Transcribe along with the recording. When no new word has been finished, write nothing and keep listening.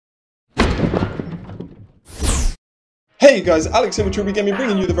Hey guys, Alex here with Trophy Gaming,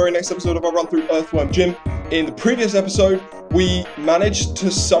 bringing you the very next episode of our run through Earthworm Gym. In the previous episode, we managed to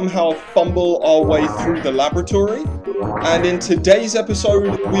somehow fumble our way through the laboratory. And in today's episode,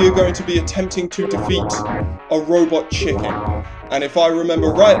 we are going to be attempting to defeat a robot chicken. And if I remember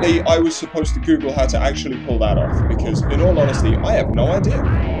rightly, I was supposed to Google how to actually pull that off, because in all honesty, I have no idea.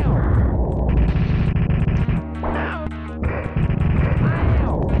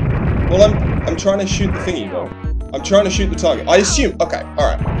 Well, I'm trying to shoot the thingy though. I'm trying to shoot the target. I assume, okay,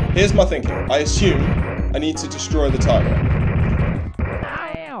 alright. Here's my thinking. I assume I need to destroy the target.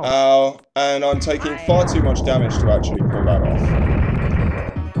 Ow. And I'm taking far too much damage to actually pull that off.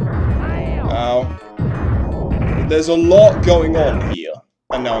 Ow. There's a lot going on here.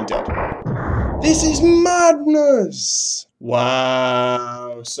 And now I'm dead. This is madness!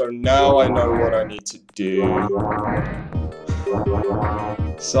 Wow. So now I know what I need to do.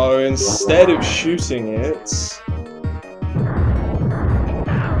 So instead of shooting it,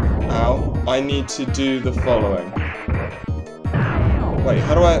 I need to do the following. Wait,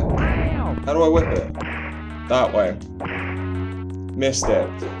 how do I whip it? That way. Missed it.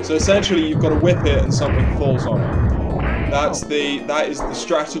 So essentially you've got to whip it and something falls on it. That is the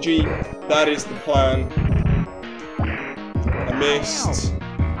strategy. That is the plan. I missed.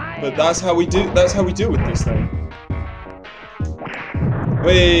 But that's how we deal with this thing.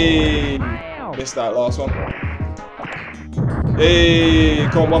 Whee! Missed that last one. Hey,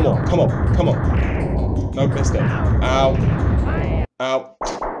 come on, one more. Come on, come on. No, missed it. Ow. Ow.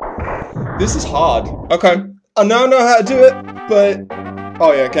 This is hard. Okay. I now know how to do it, but...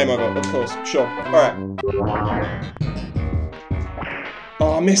 Oh yeah, game over, of course. Sure. Alright.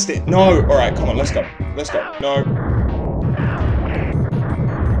 Oh, I missed it. No. Alright, come on, let's go. Let's go. No.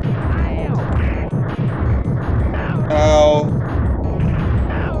 Ow.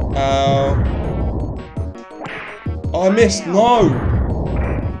 Ow. Oh, I missed. No.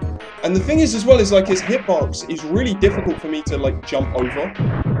 And the thing is, as well, is like his hitbox is really difficult for me to like jump over.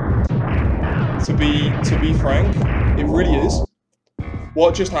 To be frank, it really is.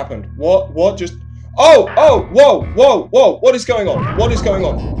 What just happened? What just? Oh! Whoa! Whoa! What is going on? What is going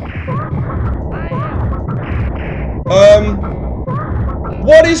on?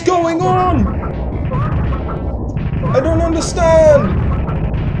 What is going on? I don't understand.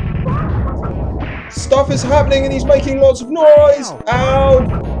 Stuff is happening and he's making lots of noise. Ow!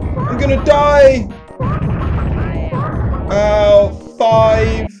 I'm gonna die. Ow!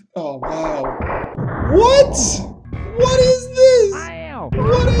 5. Oh wow! What? What is this?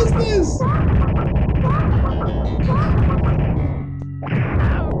 What is this?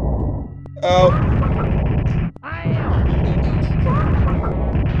 Ow!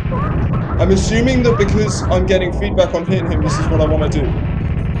 I'm assuming that because I'm getting feedback on hitting him, this is what I want to do.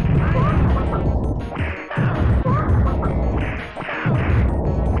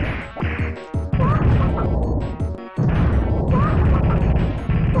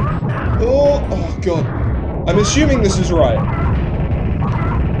 Oh god. I'm assuming this is right.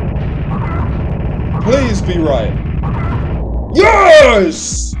 Please be right.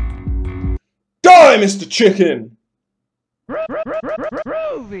 Yes! Die, Mr. Chicken!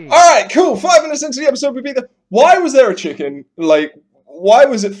 Alright, cool. 5 minutes into the episode, we beat the... Why was there a chicken? Like, why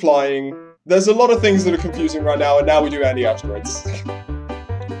was it flying? There's a lot of things that are confusing right now, and now we do Andy Asteroids.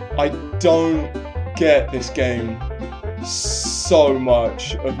 I don't get this game. So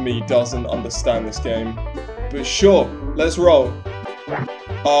much of me doesn't understand this game. But sure, let's roll.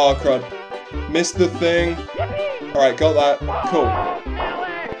 Oh, crud. Missed the thing. Alright, got that. Cool.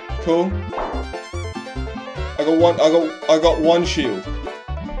 Cool. I got one shield.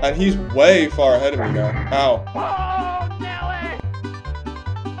 And he's way far ahead of me now. Ow.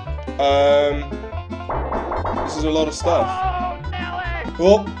 This is a lot of stuff.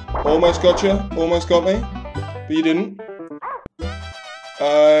 Oh, almost got you. Almost got me. But you didn't.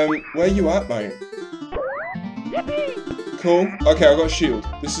 Where you at, mate? Cool. Okay, I got a shield.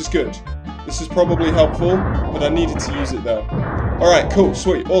 This is good. This is probably helpful, but I needed to use it there. Alright, cool,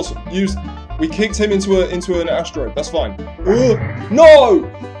 sweet, awesome. We kicked him into an asteroid. That's fine. Ugh, no!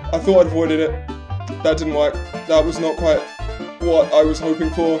 I thought I'd avoided it. That didn't work. That was not quite what I was hoping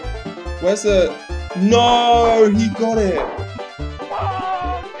for. Where's the... No! He got it!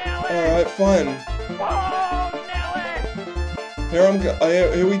 Alright, fine.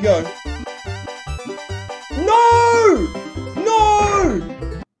 Here we go. No! No!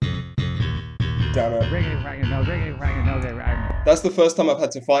 Damn it. That's the first time I've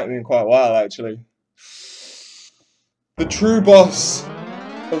had to fight him in quite a while, actually. The true boss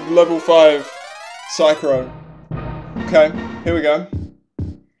of level 5, Psychro. Okay, here we go.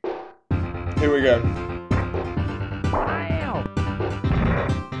 Here we go.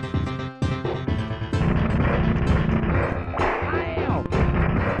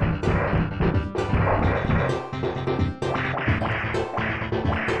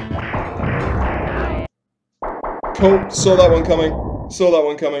 Cool. Saw that one coming. Saw that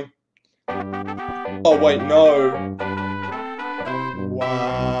one coming. Oh, wait, no.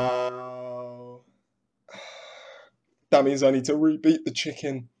 Wow. That means I need to rebeat the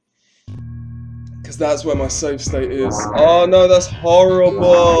chicken. Because that's where my save state is. Oh, no, that's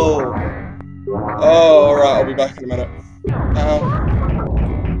horrible. Oh, alright, I'll be back in a minute. Ow.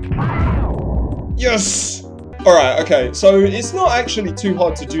 Yes! Alright, okay, so it's not actually too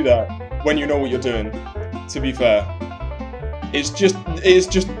hard to do that when you know what you're doing, to be fair. It's just,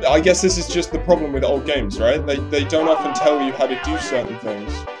 I guess this is just the problem with old games, right? They don't often tell you how to do certain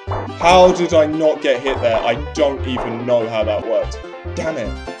things. How did I not get hit there? I don't even know how that worked. Damn it.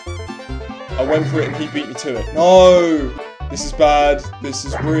 I went for it and he beat me to it. No! This is bad. This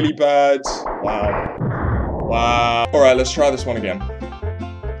is really bad. Wow. Wow. Alright, let's try this one again.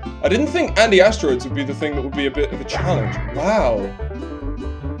 I didn't think Andy Asteroids would be the thing that would be a bit of a challenge. Wow.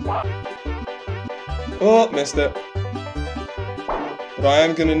 Oh, missed it. But I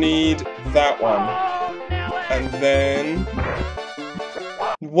am gonna need that one. And then...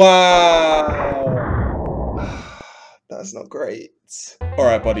 Wow! That's not great.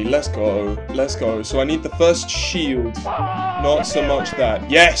 Alright, buddy, let's go. Let's go. So I need the first shield. Not so much that.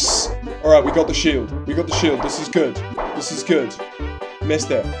 Yes! Alright, we got the shield. We got the shield. This is good. This is good.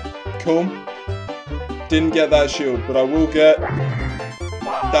 Missed it. Cool. Didn't get that shield, but I will get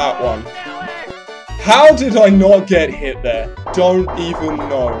that one. How did I not get hit there? Don't even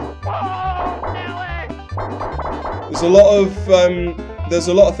know. There's a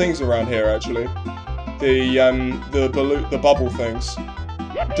lot of things around here actually. The bubble things.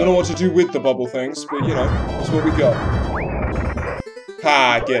 Don't know what to do with the bubble things, but you know, that's what we got.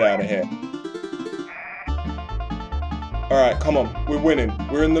 Ha! Get out of here. Alright, come on. We're winning.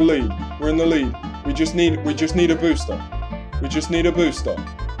 We're in the lead. We're in the lead. We just need a booster. We just need a booster.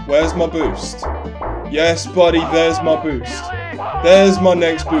 Where's my boost? Yes, buddy, there's my boost. There's my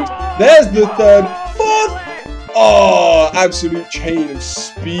next boost. There's the third, fourth! Oh, absolute chain of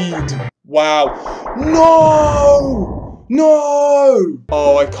speed. Wow. No! No!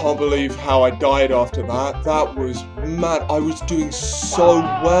 Oh, I can't believe how I died after that. That was mad. I was doing so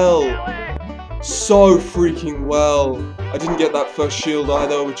well. So freaking well. I didn't get that first shield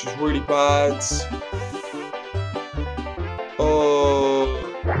either, which is really bad.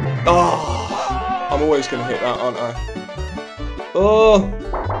 Oh. I'm always gonna hit that, aren't I? Oh.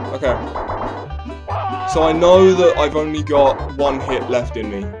 Okay. So I know that I've only got one hit left in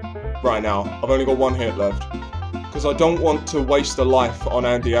me right now. I've only got one hit left. Because I don't want to waste a life on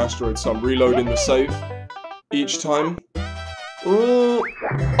Andy Asteroids, so I'm reloading the save each time. Ooh.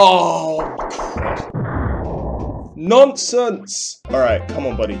 Oh, crap. Nonsense! Alright, come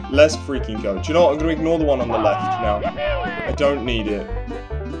on, buddy. Let's freaking go. Do you know what? I'm going to ignore the one on the left now. I don't need it.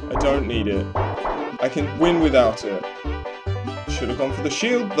 I don't need it. I can win without it. Should have gone for the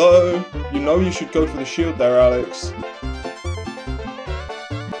shield, though. You know you should go for the shield there, Alex.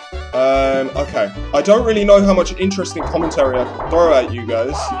 Okay. I don't really know how much interesting commentary I can throw at you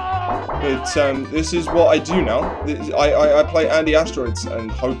guys. But, this is what I do now. I play Andy Asteroids and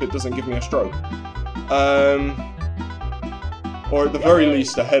hope it doesn't give me a stroke. Or at the very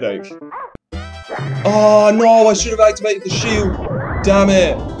least, a headache. Oh, no, I should have activated the shield. Damn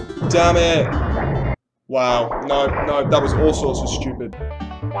it. Damn it. Wow. No, that was all sorts of stupid.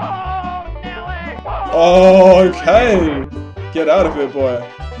 Oh, okay. Get out of here, boy.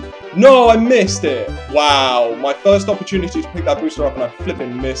 No, I missed it. Wow. My first opportunity to pick that booster up and I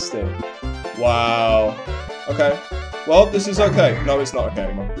flipping missed it. Wow. Okay. Well, this is okay. No, it's not okay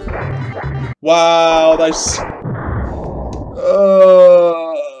anymore. Wow, that's...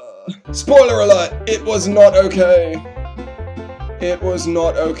 Spoiler alert! It was not okay. It was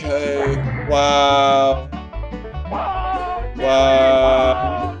not okay. Wow.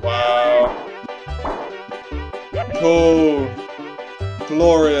 Wow. Wow. Cool.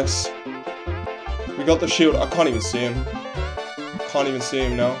 Glorious. We got the shield. I can't even see him. Can't even see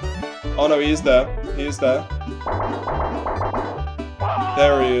him now. Oh no, he is there. He is there.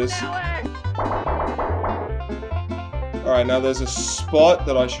 There he is. Alright, now there's a spot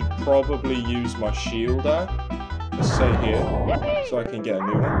that I should probably use my shield at. Let's say here. So I can get a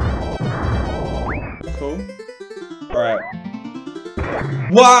new one. Cool. Alright.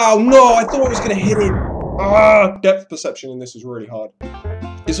 Wow, no! I thought I was going to hit him! Ah! Depth perception in this is really hard.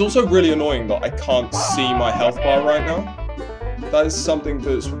 It's also really annoying that I can't see my health bar right now. That is something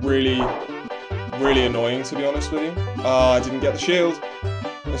that's really annoying, to be honest with you. I didn't get the shield.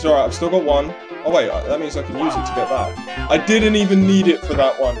 It's alright, I've still got one. Oh wait, that means I can use it to get that. I didn't even need it for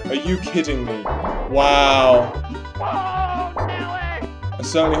that one. Are you kidding me? Wow. I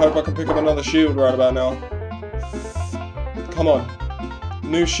certainly hope I can pick up another shield right about now. Come on.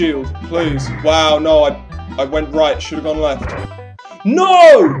 New shield, please. Wow, no, I went right. Should have gone left.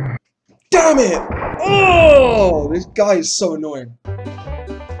 No! Damn it! Oh, this guy is so annoying.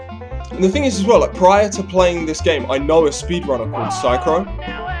 And the thing is as well, like prior to playing this game, I know a speedrunner called Psycho.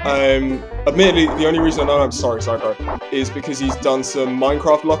 Admittedly, the only reason I know I'm sorry, Psycho, is because he's done some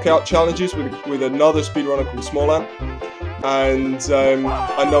Minecraft lockout challenges with another speedrunner called Smallant. And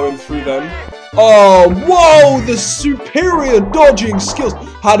I know him through them. Oh, whoa! The superior dodging skills!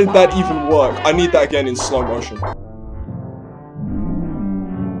 How did that even work? I need that again in slow motion.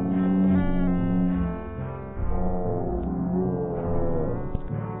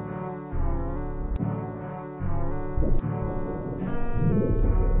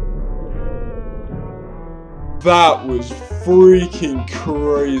 That was freaking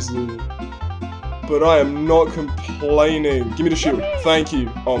crazy. But I am not complaining. Give me the shield. Thank you.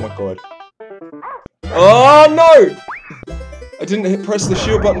 Oh my god. Oh no! I didn't press the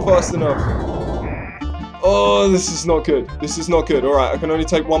shield button fast enough. Oh, this is not good. This is not good. Alright, I can only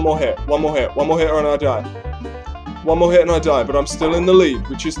take one more hit. One more hit. One more hit and I die. One more hit and I die, but I'm still in the lead,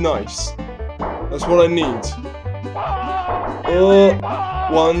 which is nice. That's what I need. Oh,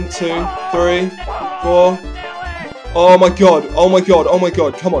 1, 2, 3, 4. Oh my god. Oh my god. Oh my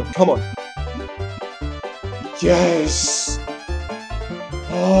god. Come on. Come on. Yes!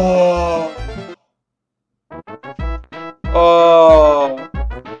 Oh! Oh!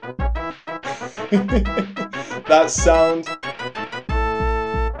 That sound...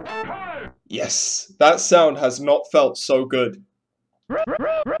 Yes! That sound has not felt so good.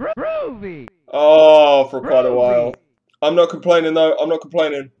 Oh, for quite a while. I'm not complaining though, I'm not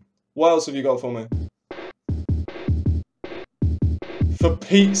complaining. What else have you got for me? For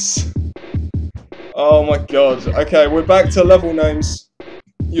Pete's... Oh my god. Okay, we're back to level names.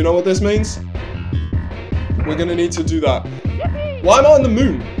 You know what this means? We're gonna need to do that. Why am I on the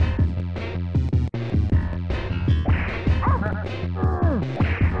moon?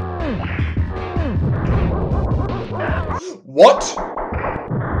 What?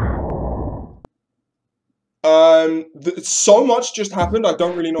 So much just happened, I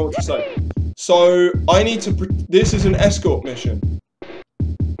don't really know what to say. So, I need to... This is an escort mission.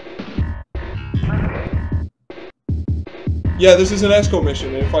 Yeah, this is an escort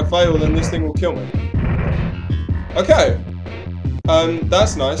mission, and if I fail, then this thing will kill me. Okay.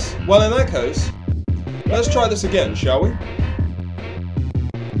 That's nice. Well, in that case, let's try this again, shall we?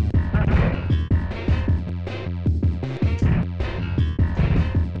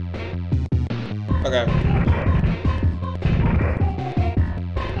 Okay.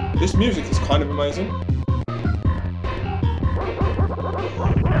 This music is kind of amazing.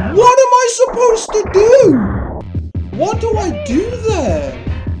 What am I supposed to do? What do I do there?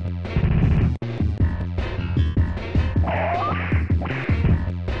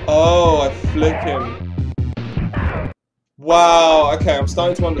 Oh, I flick him. Wow, okay, I'm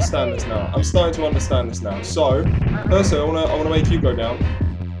starting to understand this now. I'm starting to understand this now. So, firstly, I wanna make you go down.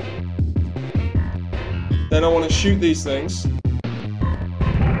 Then I wanna shoot these things.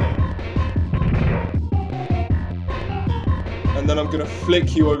 And then I'm gonna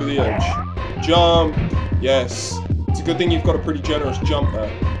flick you over the edge. Jump! Yes. It's a good thing you've got a pretty generous jump there.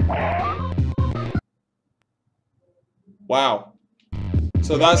 Wow.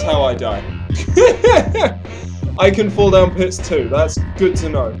 So that's how I die. I can fall down pits too. That's good to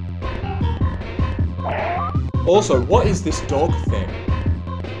know. Also, what is this dog thing?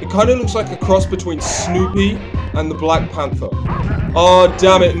 It kind of looks like a cross between Snoopy and the Black Panther. Oh,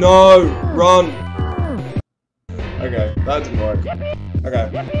 damn it. No. Run. Okay, that didn't work. Okay.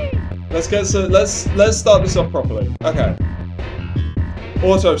 Let's start this off properly. Okay.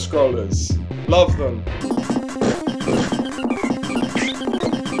 Auto scrollers. Love them.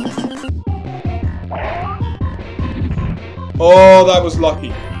 Oh, that was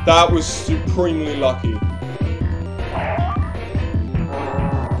lucky. That was supremely lucky.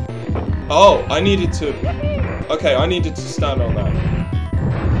 Oh, I needed to... Okay, I needed to stand on that.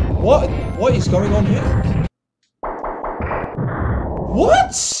 What is going on here?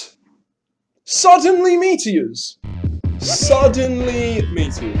 What? Suddenly meteors. Suddenly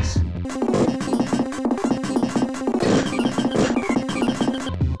meteors.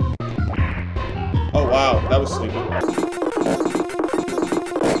 Oh wow, that was stupid.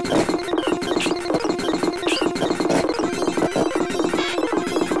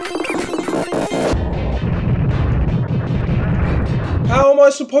 How am I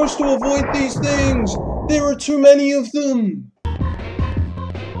supposed to avoid these things? There are too many of them.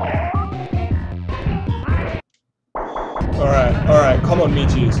 Alright, come on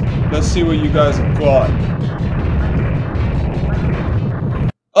meteors. Let's see what you guys have got.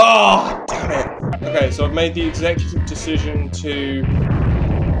 Ah, damn it. Okay, so I've made the executive decision to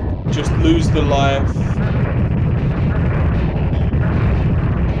just lose the life.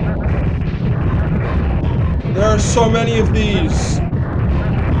 There are so many of these.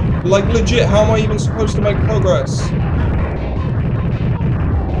 Like, legit, how am I even supposed to make progress?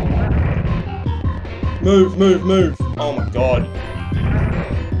 Move, move, move. Oh my god.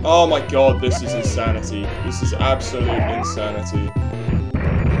 Oh my god, this is insanity. This is absolute insanity.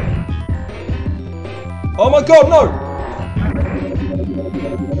 Oh my god, no!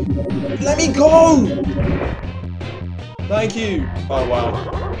 Let me go! Thank you. Oh wow.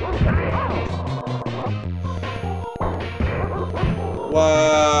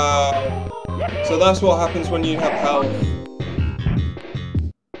 Wow. So that's what happens when you have health.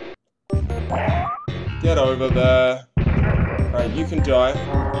 Get over there. Right, you can die.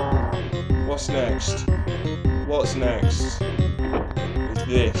 What's next? What's next? It's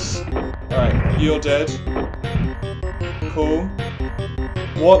this. Alright, you're dead. Cool.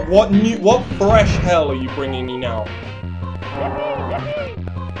 What fresh hell are you bringing me now?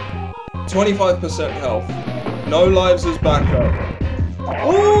 25% health. No lives as backup.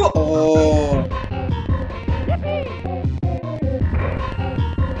 Oh! Oh!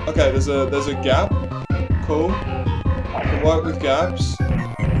 Okay, there's a gap. Cool. I can work with gaps.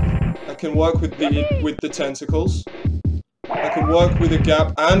 I can work with the tentacles. I can work with a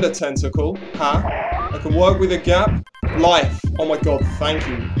gap and a tentacle. Ha! I can work with a gap. Life. Oh my god, thank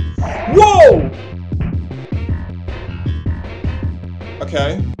you. Whoa!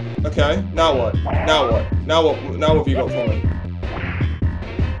 Okay. Okay. Now what? Now what? Now what? Now what have you got for me?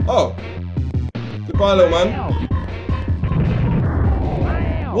 Oh. Goodbye, little man.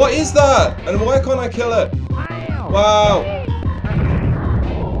 What is that? And why can't I kill it? Wow.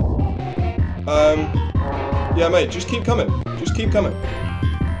 Yeah, mate, just keep coming. Just keep coming.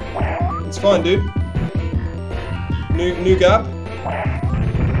 It's fine, dude. New gap.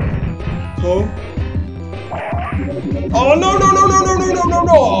 Cool. Oh, no, no, no, no, no, no, no, no,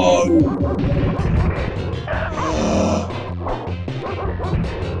 no!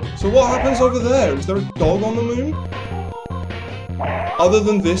 So what happens over there? Is there a dog on the moon? Other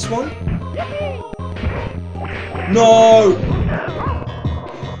than this one? No!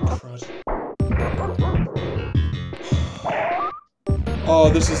 Crud. Oh,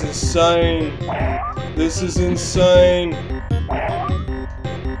 this is insane. This is insane.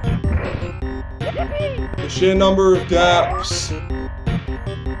 The sheer number of gaps.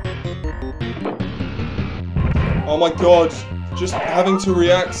 Oh my god. Just having to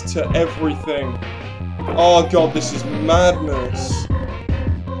react to everything. Oh god, this is madness.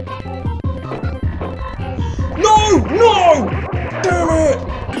 No! No! Damn it!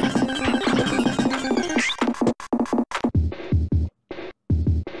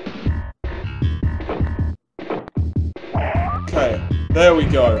 Okay, there we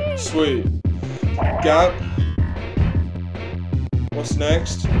go. Sweet. Gap. What's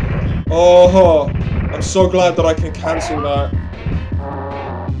next? Oh, I'm so glad that I can cancel that.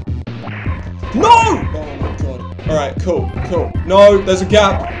 No! Oh my god. Alright, cool, cool. No, there's a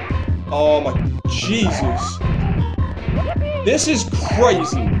gap. Oh my Jesus. This is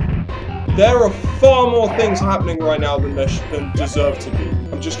crazy. There are far more things happening right now than deserve to be.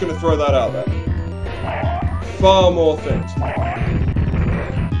 I'm just gonna throw that out there. Far more things.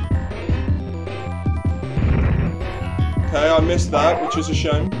 Okay, I missed that, which is a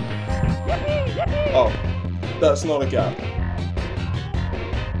shame. Oh, that's not a gap.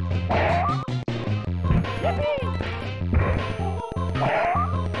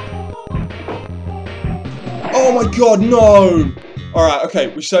 Oh my god, no! Alright, okay,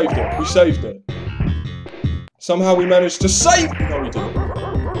 we saved it. We saved it. Somehow we managed to save... No, we didn't.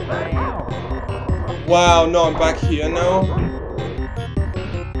 Wow, no, I'm back here now.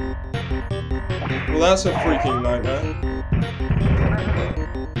 Well, that's a freaking nightmare.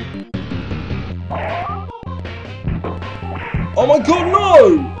 Oh my god,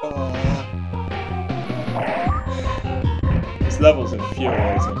 no! This level's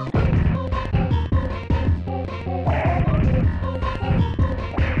infuriating.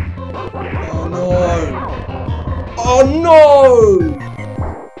 Oh no! Oh no!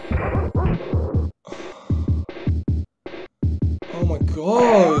 Oh my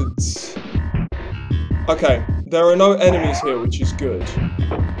god! Okay, there are no enemies here, which is good.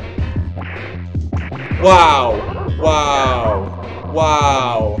 Wow! Wow!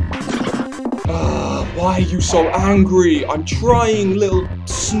 Wow! Why are you so angry? I'm trying, little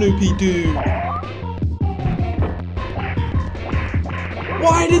Snoopy dude.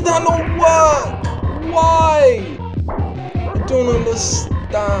 Why did that not work? Why? I don't understand.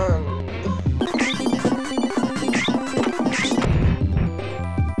 understand.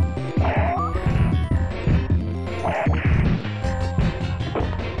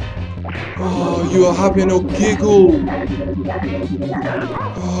 Oh, you are having a giggle.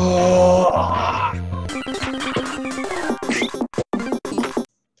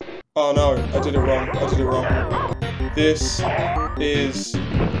 Oh no, I did it wrong. I did it wrong. This is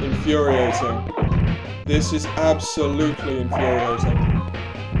infuriating. This is absolutely infuriating.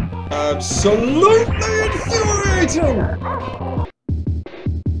 Absolutely infuriating!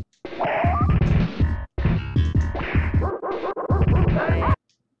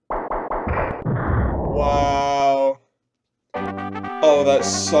 Wow. Oh, that's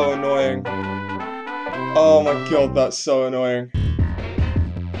so annoying. Oh my god, that's so annoying.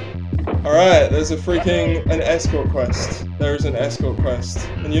 Alright, there's an escort quest. There is an escort quest.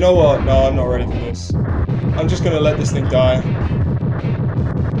 And you know what? No, I'm not ready for this. I'm just gonna let this thing die.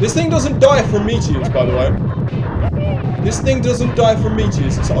 This thing doesn't die from meteors, by the way. This thing doesn't die from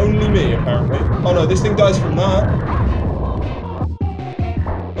meteors, it's only me, apparently. Oh no, this thing dies from that.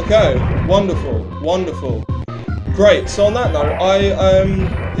 Okay, wonderful, wonderful. Great, so on that note,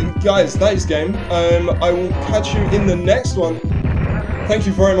 guys, that is game. I will catch you in the next one. Thank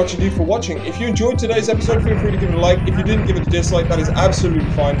you very much indeed for watching. If you enjoyed today's episode, feel free to give it a like. If you didn't, give it a dislike. That is absolutely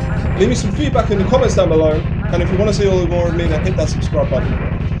fine. Leave me some feedback in the comments down below. And if you want to see all more of me, then hit that subscribe button.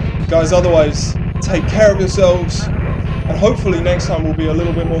 Guys, otherwise, take care of yourselves. And hopefully next time we'll be a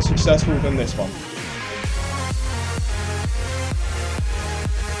little bit more successful than this one.